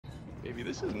Maybe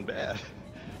this isn't bad.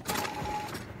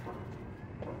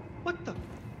 What the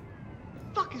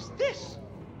fuck is this?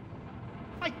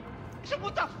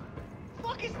 What the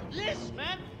fuck is this,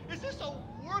 man? Is this a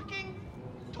working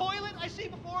toilet I see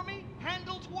before me?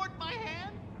 Handle toward my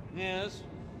hand? Yes.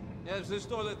 Yes, this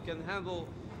toilet can handle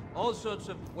all sorts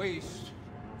of waste.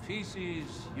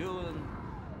 Feces, urine,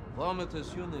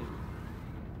 vomitus, you name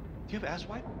it. Do you have ass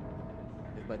wipe?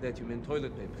 If by that you mean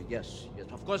toilet paper, yes. Yes,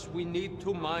 of course we need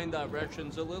to mind our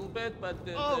rations a little bit, but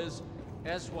there's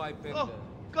ass-wipe in Oh, there.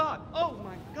 God. Oh,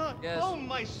 my God. Yes. Oh,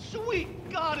 my sweet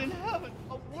God in heaven.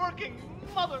 A working,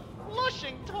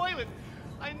 mother-flushing toilet.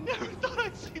 I never thought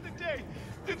I'd see the day.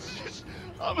 It's just,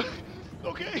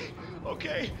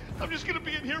 okay. I'm just gonna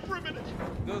be in here for a minute.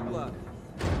 Good luck.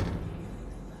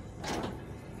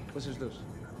 What is this?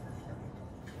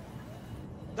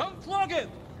 Don't clog it!